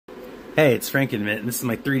Hey, it's Frankenmint, and this is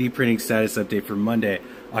my 3D printing status update for Monday,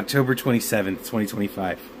 October 27th,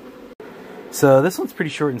 2025. So this one's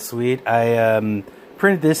pretty short and sweet. I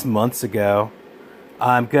printed this months ago.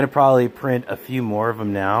 I'm going to probably print a few more of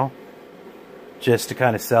them now, just to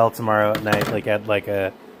kind of sell tomorrow at night, like at like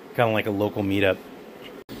a kind of like a local meetup.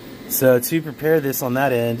 So to prepare this on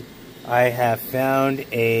that end, I have found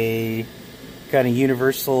a kind of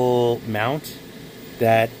universal mount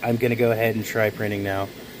that I'm going to go ahead and try printing now.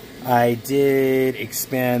 I did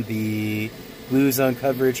expand the glue zone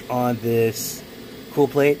coverage on this cool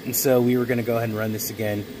plate, and so we were going to go ahead and run this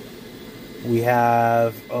again. We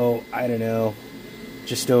have, I don't know,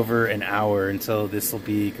 just over an hour until this will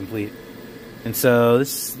be complete. And so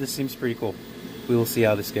this seems pretty cool. We will see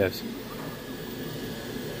how this goes.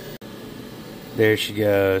 There she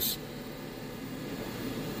goes.